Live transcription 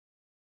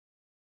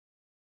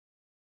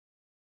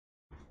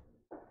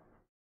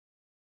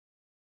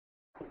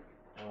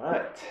All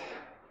right.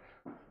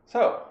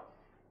 So,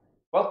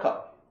 welcome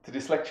to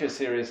this lecture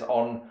series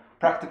on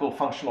practical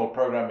functional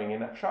programming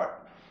in F#.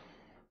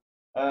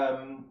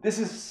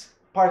 This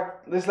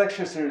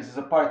lecture series is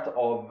a part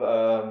of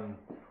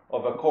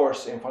a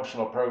course in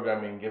functional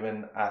programming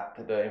given at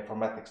the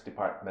Informatics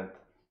department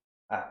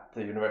at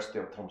the University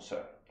of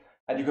Tromsø.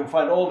 And you can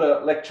find all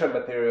the lecture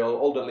material,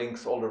 all the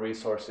links, all the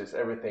resources,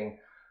 everything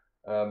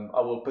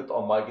I will put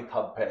on my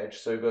GitHub page.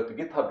 So you go to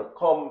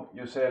github.com,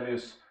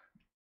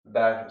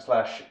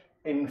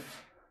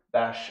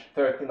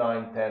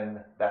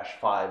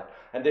 /inf-3910-5,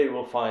 and there you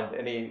will find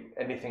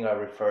anything I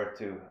refer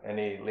to,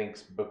 any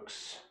links,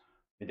 books,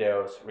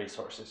 videos,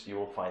 resources, you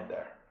will find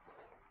there.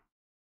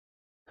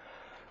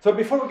 So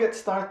before we get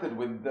started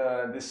with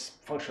this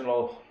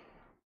functional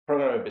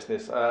programming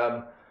business,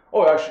 I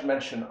should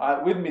mention,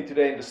 with me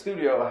today in the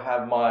studio I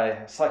have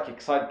my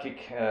psychic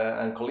sidekick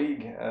and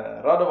colleague,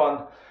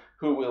 Radovan,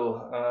 who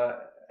will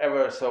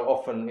ever so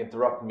often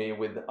interrupt me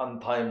with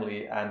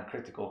untimely and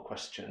critical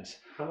questions.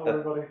 Hello,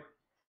 everybody.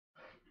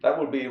 That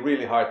would be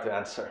really hard to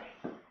answer.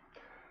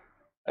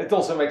 It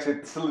also makes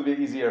it a little bit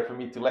easier for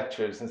me to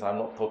lecture since I'm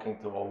not talking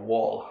to a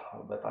wall,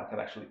 but I can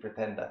actually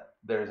pretend that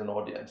there is an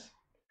audience.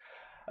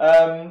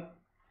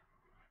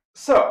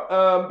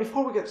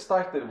 Before we get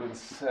started with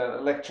this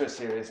lecture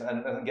series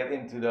and get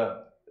into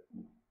the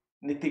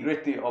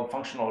nitty-gritty of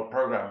functional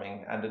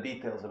programming and the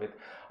details of it,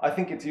 I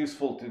think it's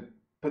useful to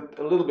put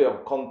a little bit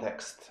of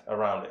context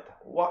around it.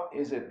 What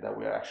is it that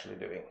we're actually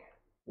doing?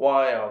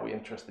 Why are we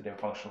interested in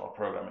functional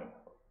programming?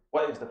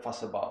 What is the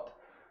fuss about?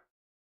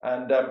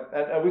 And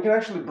we can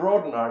actually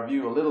broaden our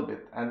view a little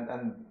bit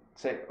and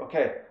say,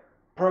 okay,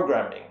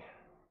 programming.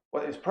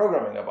 What is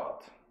programming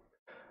about?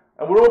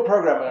 And we're all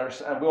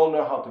programmers and we all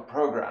know how to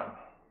program.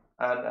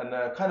 And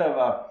a kind of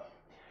a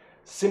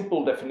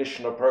simple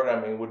definition of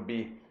programming would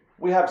be,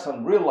 we have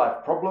some real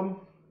life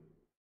problem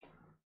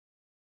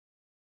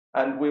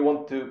and we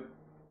want to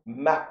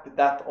map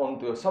that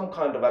onto some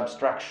kind of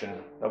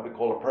abstraction that we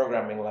call a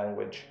programming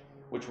language,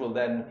 which will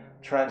then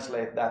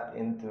translate that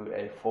into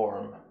a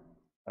form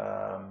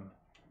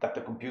that the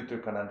computer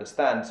can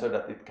understand so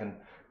that it can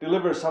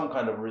deliver some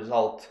kind of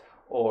result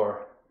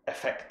or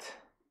effect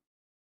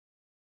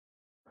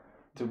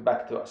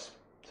back to us.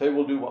 So it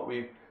will do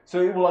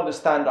it will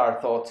understand our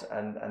thoughts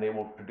and it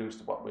will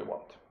produce what we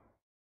want.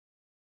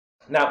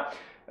 Now,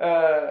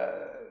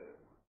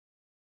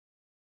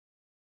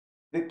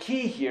 the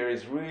key here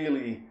is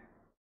really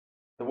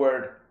the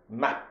word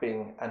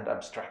mapping and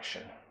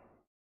abstraction.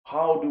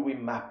 How do we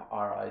map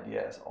our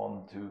ideas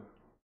onto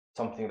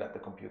something that the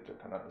computer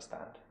can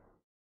understand?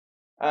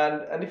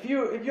 And if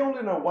you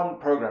only know one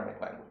programming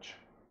language,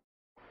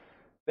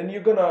 then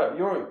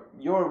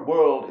your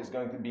world is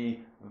going to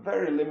be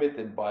very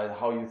limited by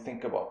how you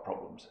think about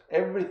problems.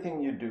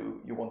 Everything you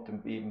do, you want to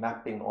be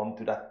mapping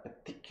onto that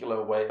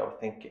particular way of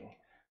thinking.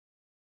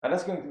 And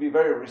that's going to be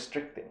very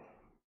restricting.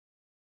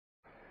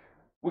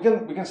 We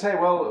can say,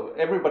 well,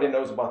 everybody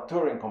knows about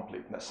Turing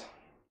completeness.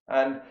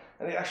 And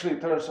it actually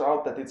turns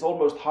out that it's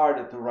almost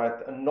harder to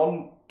write a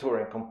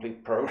non-Turing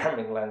complete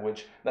programming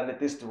language than it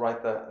is to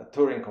write a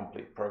Turing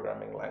complete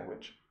programming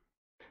language.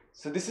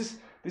 So this is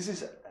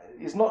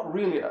not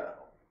really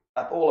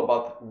at all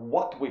about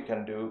what we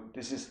can do.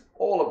 This is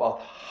all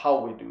about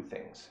how we do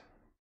things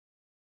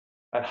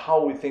and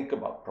how we think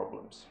about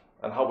problems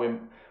and how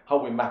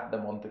we map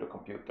them onto the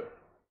computer.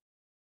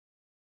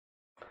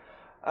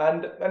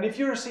 And if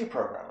you're a C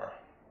programmer,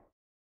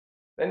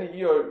 then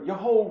your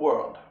whole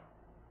world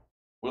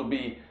will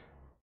be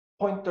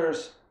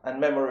pointers and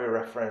memory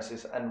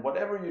references, and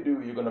whatever you do,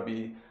 you're going to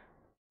be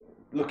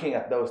looking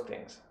at those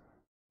things.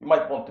 You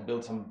might want to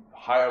build some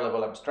higher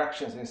level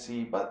abstractions in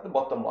C, but the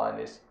bottom line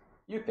is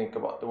you think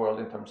about the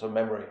world in terms of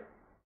memory,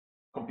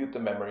 computer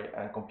memory,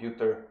 and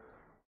computer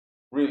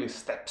really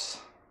steps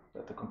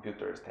that the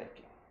computer is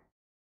taking,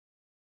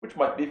 which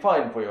might be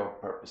fine for your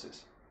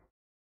purposes.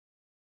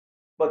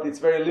 But it's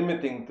very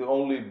limiting to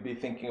only be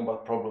thinking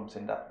about problems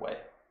in that way.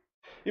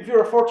 If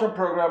you're a Fortran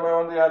programmer,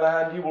 on the other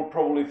hand, you will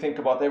probably think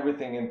about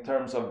everything in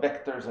terms of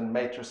vectors and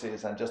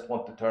matrices and just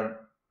want to turn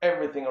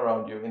everything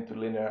around you into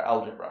linear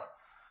algebra.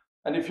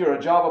 And if you're a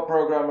Java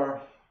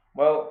programmer,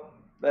 well,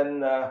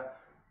 then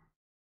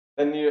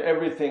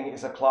everything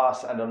is a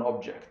class and an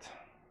object.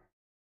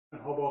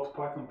 And how about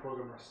Python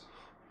programmers?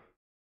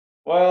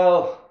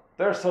 Well,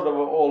 they're sort of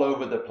all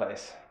over the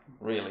place,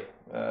 really.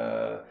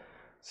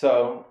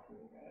 So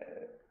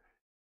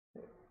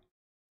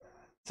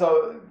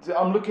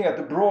I'm looking at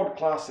the broad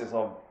classes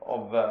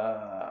of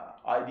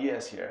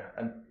ideas here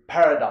and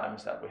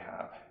paradigms that we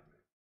have.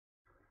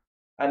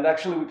 And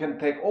actually we can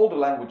take all the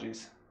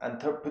languages and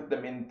put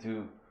them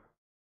into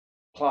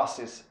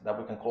classes that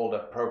we can call the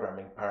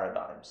programming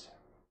paradigms.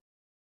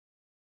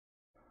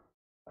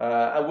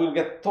 And we'll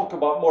talk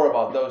more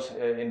about those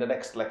in the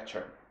next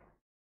lecture.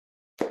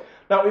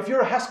 Now, if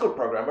you're a Haskell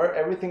programmer,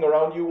 everything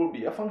around you will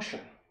be a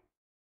function.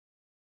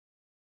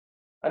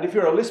 And if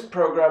you're a Lisp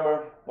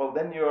programmer, well,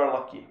 then you are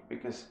lucky,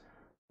 because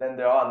then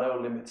there are no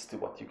limits to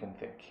what you can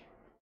think.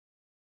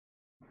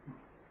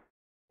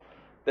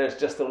 there's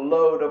just a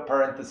load of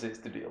parentheses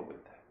to deal with.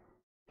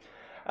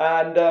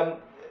 And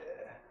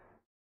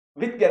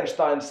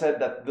Wittgenstein said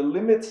that the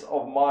limits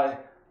of my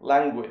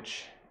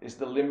language is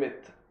the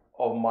limit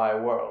of my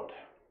world.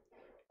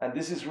 And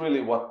this is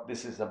really what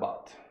this is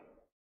about.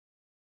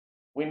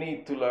 We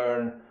need to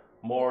learn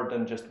more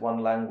than just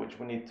one language.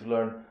 We need to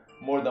learn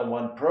more than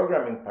one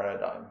programming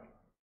paradigm,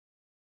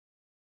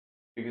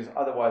 because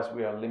otherwise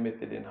we are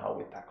limited in how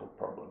we tackle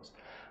problems.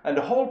 And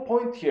the whole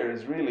point here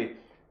is really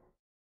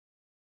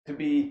to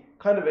be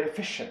kind of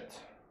efficient.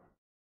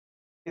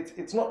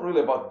 It's not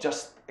really about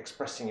just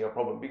expressing your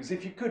problem, because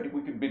if you could,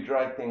 we could be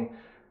writing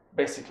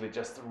basically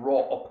just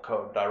raw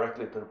opcode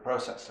directly to the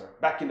processor.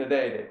 Back in the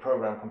day, they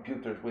programmed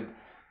computers with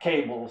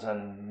cables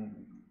and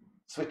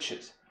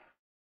switches,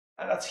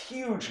 and that's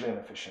hugely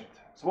inefficient.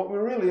 So what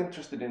we're really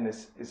interested in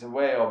is a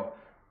way of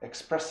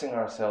expressing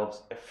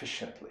ourselves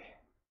efficiently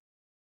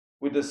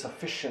with a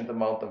sufficient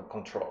amount of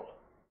control.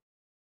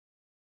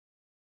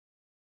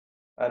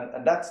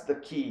 And that's the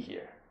key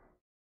here.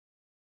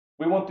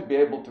 We want to be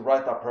able to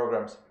write our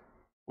programs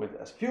with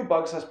as few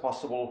bugs as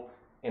possible,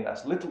 in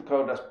as little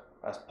code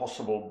as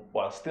possible,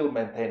 while still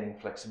maintaining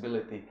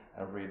flexibility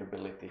and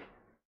readability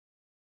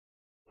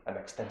and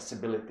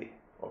extensibility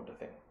of the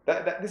thing.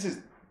 This is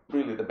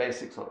really the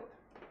basics of it.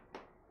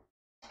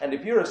 And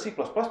if you're a C++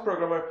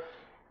 programmer,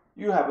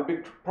 you have a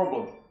big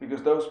problem,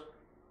 because those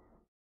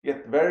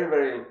get very,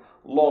 very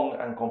long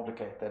and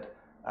complicated,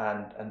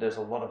 and there's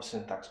a lot of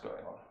syntax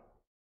going on,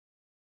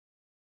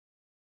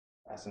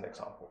 as an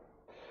example.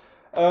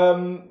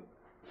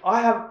 I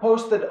have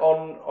posted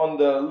on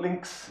the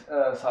links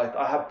site,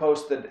 I have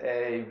posted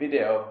a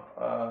video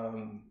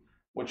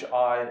which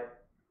I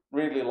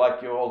really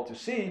like you all to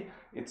see.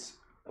 It's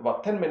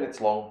about 10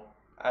 minutes long,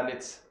 and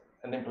it's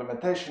an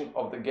implementation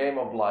of the game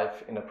of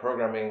life in a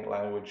programming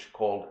language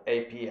called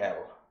APL.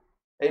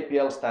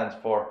 APL stands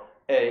for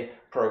A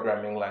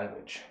Programming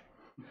Language.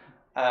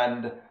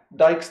 And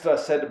Dijkstra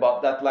said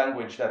about that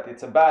language that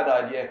it's a bad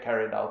idea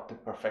carried out to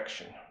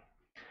perfection.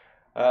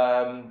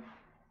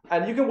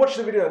 And you can watch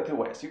the video in two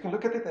ways. You can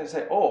look at it and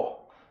say,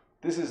 oh,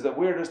 this is the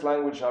weirdest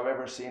language I've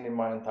ever seen in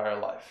my entire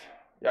life.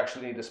 You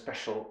actually need a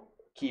special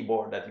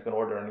keyboard that you can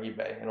order on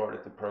eBay in order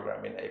to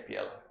program in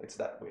APL. It's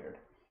that weird.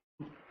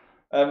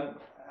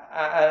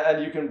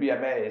 And you can be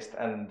amazed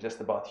and just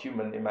about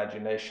human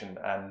imagination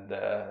and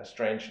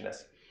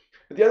strangeness.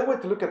 But the other way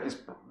to look at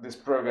this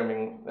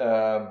programming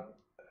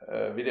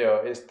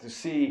video is to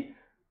see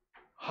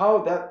how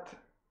that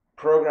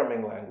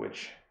programming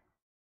language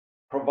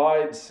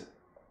provides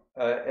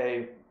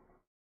a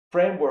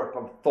framework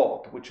of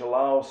thought which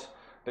allows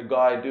the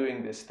guy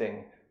doing this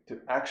thing to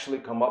actually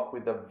come up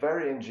with a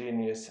very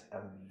ingenious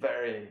and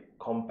very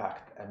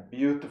compact and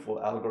beautiful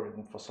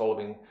algorithm for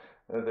solving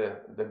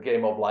the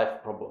game of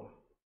life problem.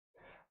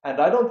 And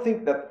I don't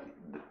think that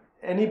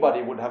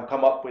anybody would have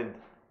come up with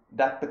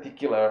that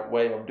particular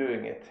way of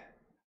doing it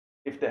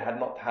if they had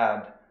not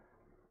had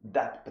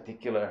that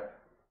particular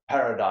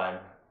paradigm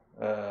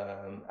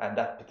and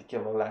that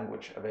particular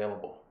language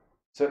available.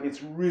 So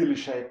it's really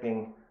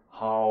shaping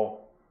how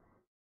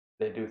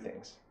they do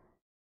things.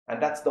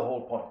 And that's the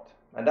whole point.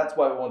 And that's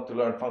why we want to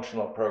learn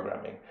functional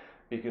programming,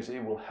 because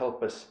it will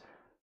help us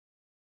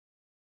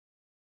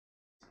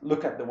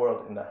look at the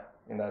world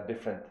in a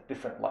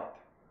different light.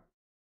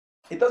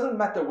 It doesn't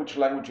matter which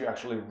language you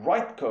actually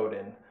write code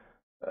in.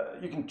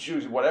 You can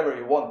choose whatever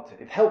you want.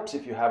 It helps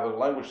if you have a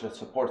language that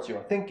supports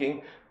your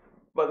thinking.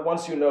 But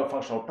once you know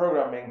functional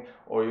programming,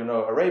 or you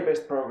know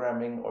array-based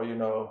programming, or you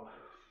know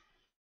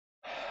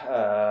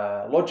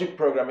logic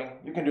programming,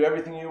 you can do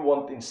everything you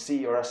want in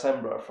C or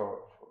assembler for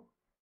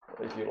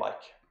if you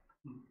like.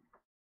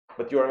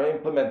 But you are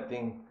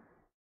implementing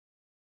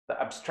the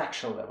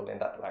abstraction level in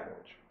that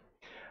language.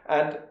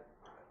 And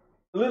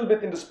a little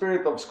bit in the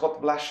spirit of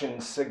Scott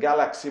Blashin's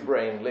Galaxy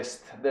Brain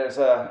list,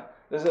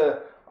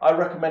 I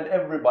recommend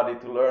everybody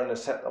to learn a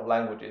set of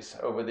languages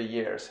over the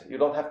years. You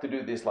don't have to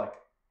do this like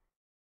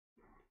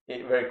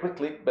very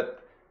quickly,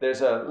 but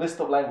there's a list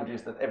of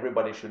languages that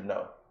everybody should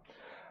know.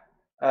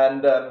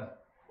 And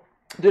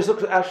there's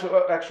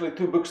actually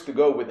two books to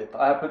go with it.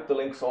 I have put the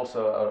links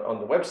also on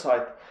the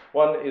website.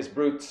 One is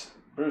Bruce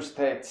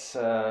Tate's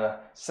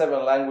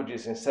 7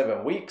 Languages in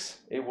 7 Weeks.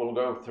 It will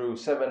go through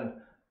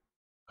 7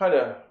 kind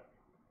of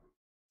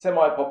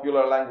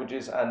semi-popular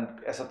languages and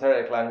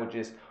esoteric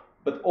languages,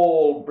 but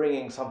all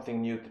bringing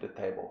something new to the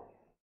table.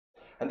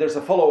 And there's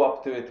a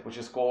follow-up to it, which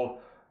is called,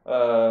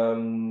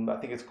 I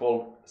think it's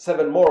called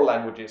 7 More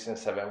Languages in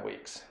 7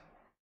 Weeks,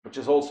 which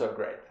is also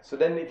great. So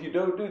then if you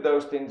don't do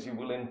those things, you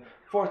will in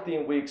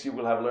 14 weeks, you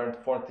will have learned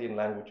 14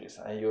 languages,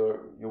 and you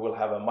will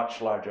have a much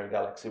larger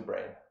galaxy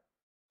brain.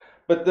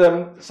 But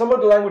some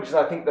of the languages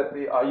I think that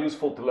are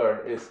useful to learn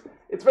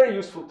it's very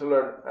useful to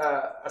learn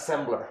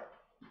assembler.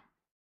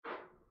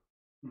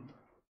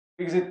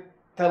 Because it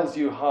tells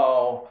you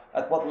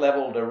at what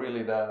level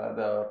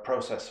the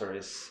processor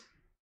is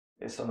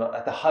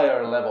at a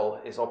higher level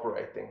is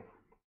operating.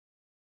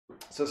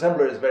 So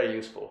assembler is very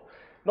useful.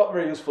 Not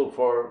very useful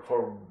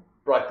for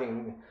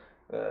writing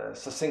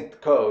succinct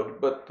code,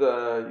 but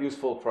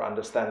useful for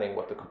understanding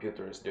what the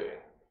computer is doing.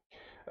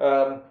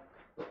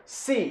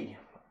 C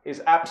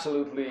is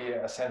absolutely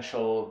an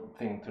essential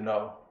thing to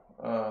know.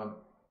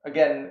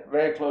 Again,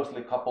 very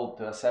closely coupled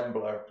to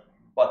assembler,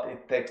 but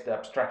it takes the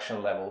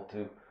abstraction level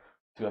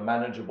to a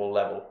manageable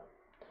level.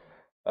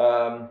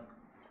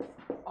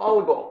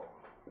 Algol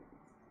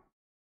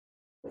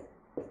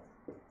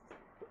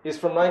is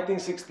from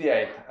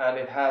 1968, and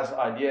it has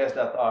ideas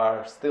that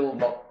are still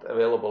not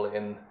available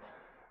in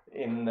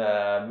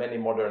many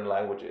modern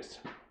languages.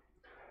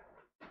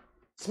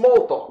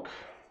 Smalltalk,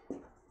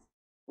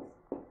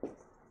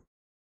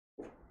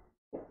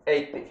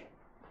 80,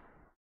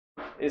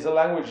 is a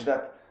language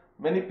that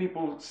many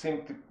people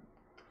seem to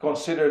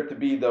consider to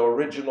be the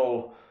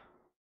original,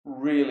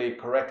 really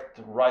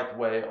correct, right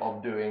way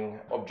of doing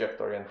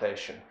object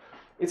orientation.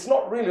 It's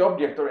not really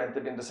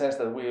object-oriented in the sense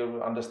that we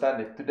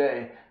understand it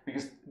today,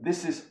 because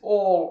this is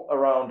all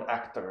around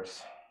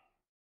actors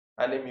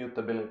and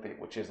immutability,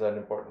 which is an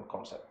important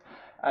concept.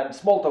 And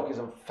Smalltalk is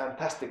a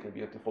fantastically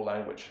beautiful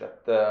language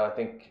that I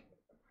think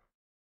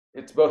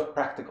it's both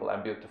practical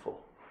and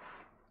beautiful.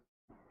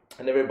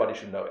 And everybody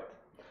should know it.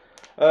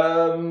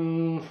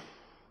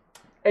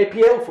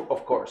 APL,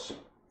 of course.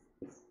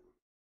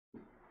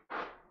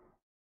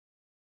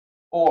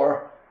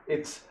 Or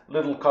its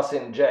little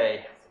cousin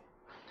J,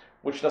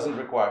 which doesn't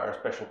require a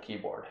special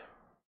keyboard.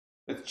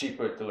 It's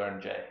cheaper to learn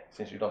J,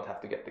 since you don't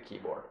have to get the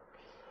keyboard.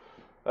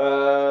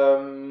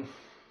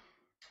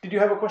 Did you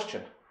have a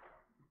question?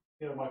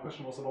 Yeah, my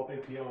question was about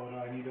APL,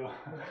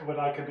 whether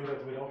I can do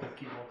that without the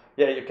keyboard.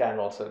 Yeah, you can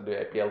also do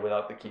APL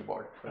without the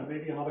keyboard. And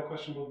maybe another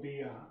question would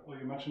be, well,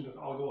 you mentioned that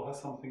Algol has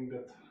something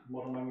that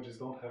modern languages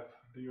don't have.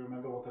 Do you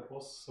remember what that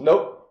was?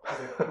 Nope.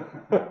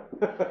 Okay.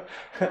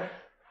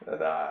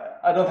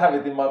 I don't have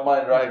it in my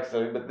mind right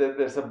actually, but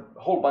there's a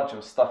whole bunch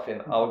of stuff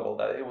in Algol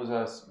that it was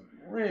a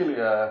really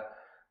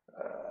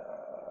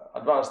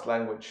advanced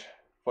language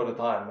for the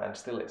time, and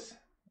still is.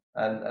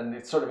 And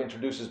it sort of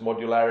introduces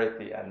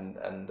modularity and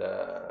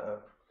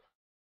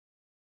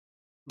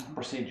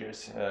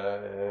procedures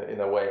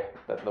in a way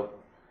that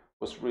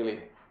was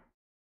really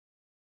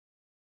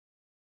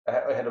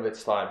ahead of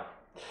its time.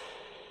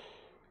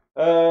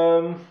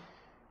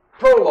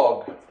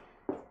 Prolog,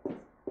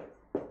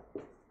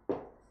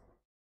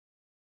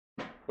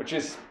 which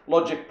is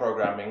logic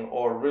programming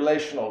or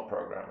relational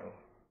programming.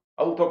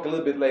 I will talk a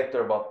little bit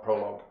later about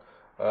Prolog,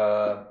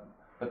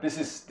 but this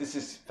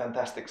is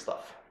fantastic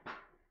stuff.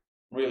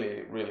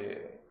 Really, really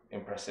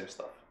impressive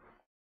stuff.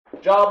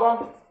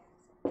 Java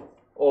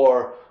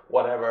or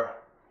whatever,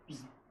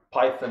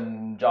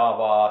 Python,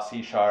 Java,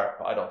 C#,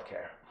 I don't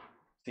care.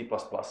 C++.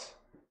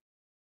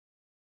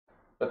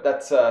 But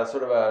that's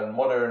sort of a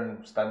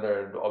modern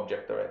standard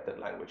object-oriented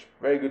language.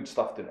 Very good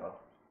stuff to know.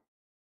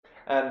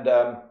 And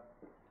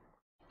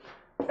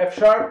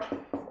F#,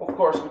 of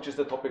course, which is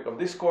the topic of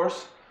this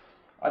course.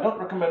 I don't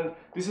recommend,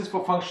 this is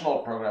for functional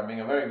programming,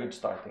 a very good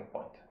starting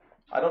point.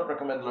 I don't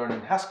recommend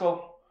learning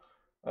Haskell.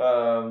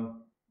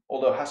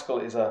 Although Haskell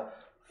is a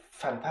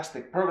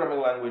fantastic programming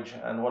language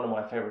and one of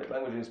my favorite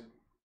languages,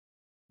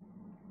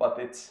 but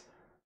it's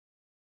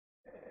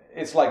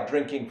like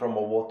drinking from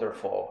a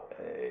waterfall.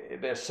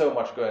 There's so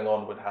much going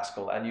on with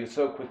Haskell, and you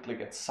so quickly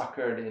get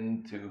suckered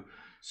into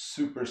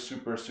super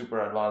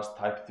advanced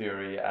type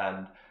theory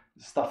and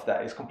stuff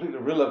that is completely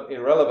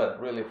irrelevant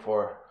really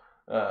for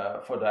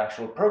the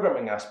actual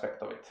programming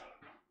aspect of it.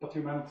 But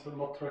you meant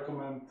not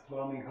recommend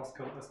learning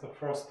Haskell as the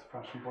first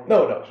function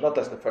programming? No, not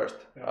as the first.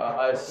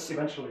 I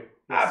eventually.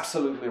 Yes.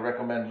 Absolutely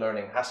recommend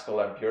learning Haskell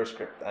and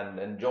PureScript and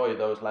enjoy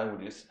those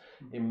languages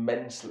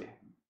immensely.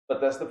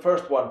 But as the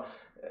first one,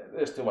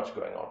 there's too much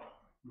going on,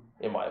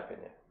 in my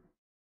opinion.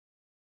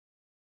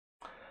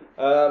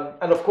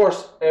 And of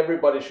course,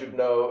 everybody should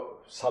know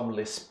some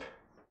Lisp.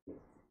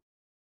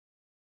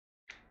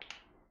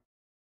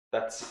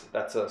 That's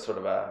a sort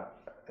of a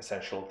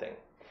essential thing.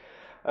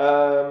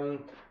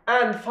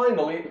 And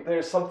finally,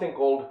 there's something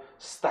called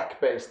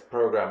stack-based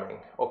programming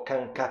or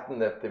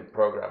concatenative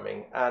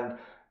programming. And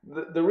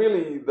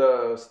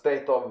the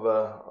state of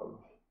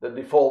the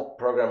default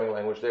programming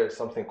language there is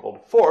something called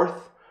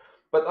Forth.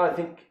 But I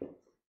think,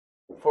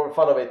 for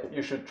fun of it,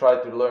 you should try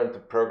to learn to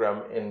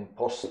program in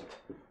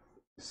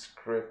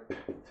PostScript,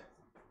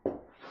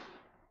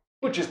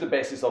 which is the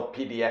basis of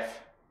PDF.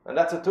 And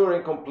that's a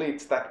Turing-complete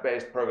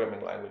stack-based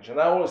programming language. And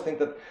I always think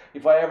that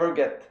if I ever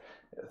get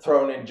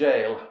thrown in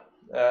jail,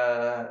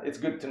 it's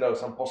good to know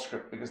some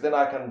PostScript, because then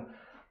I can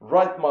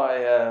write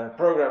my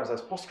programs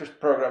as PostScript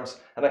programs,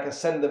 and I can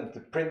send them to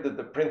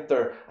the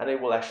printer, and it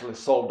will actually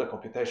solve the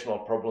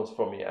computational problems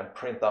for me and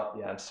print out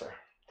the answer.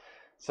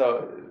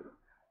 So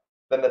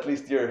then at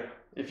least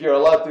if you're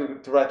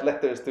allowed to write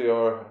letters to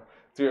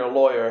your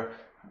lawyer,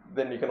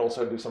 then you can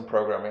also do some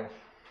programming.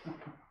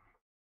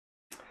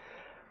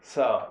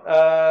 So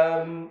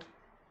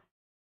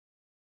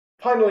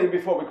finally,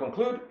 before we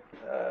conclude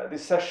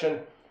this session,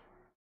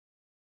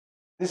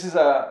 this is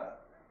a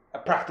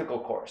practical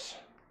course,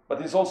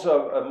 but it's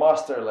also a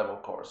master level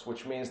course,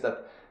 which means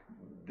that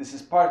this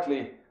is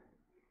partly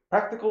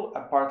practical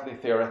and partly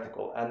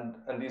theoretical. And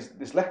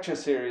these lecture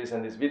series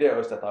and these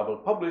videos that I will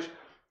publish,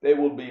 they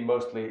will be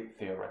mostly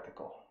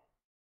theoretical.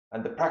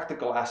 And the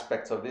practical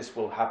aspects of this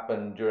will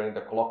happen during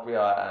the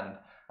colloquia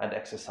and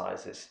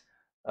exercises.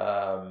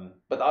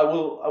 But I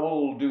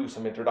will do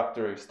some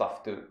introductory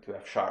stuff to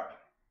F#.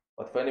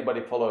 But for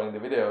anybody following the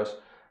videos,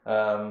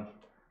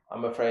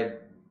 I'm afraid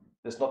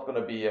there's not going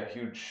to be a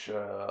huge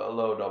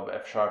load of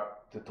F#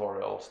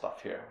 tutorial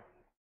stuff here.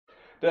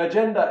 The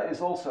agenda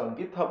is also on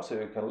GitHub, so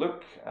you can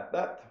look at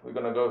that. We're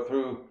going to go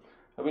through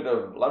a bit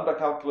of lambda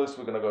calculus.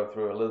 We're going to go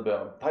through a little bit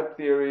of type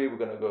theory. We're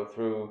going to go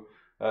through,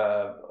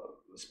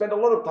 spend a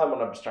lot of time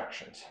on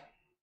abstractions,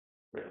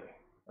 really.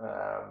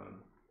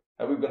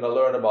 And we're going to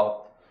learn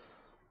about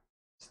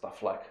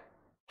stuff like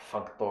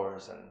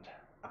functors and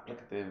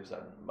applicatives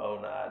and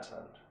monads,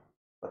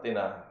 but in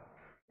a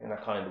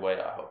kind way,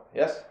 I hope.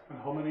 Yes?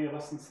 And how many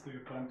lessons do you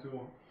plan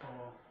to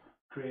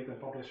create and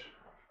publish?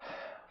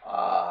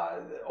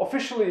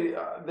 Officially,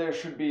 there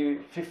should be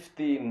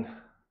 15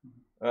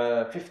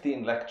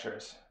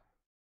 lectures,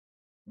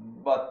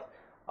 but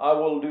I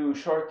will do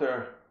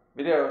shorter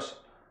videos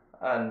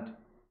and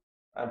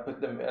put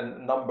them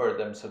and number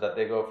them so that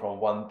they go from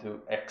 1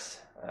 to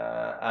X.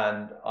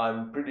 And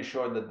I'm pretty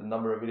sure that the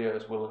number of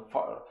videos will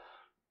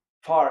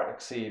far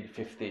exceed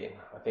 15.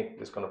 I think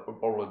there's going to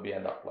probably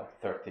end up like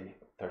 30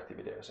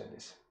 videos in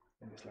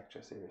this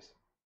lecture series.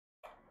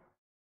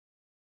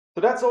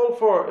 So that's all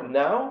for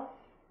now.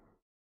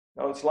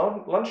 Now it's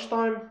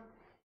lunchtime,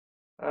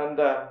 and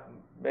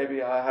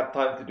maybe I have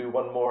time to do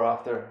one more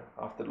after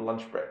the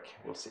lunch break.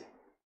 We'll see.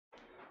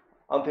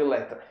 Until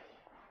later.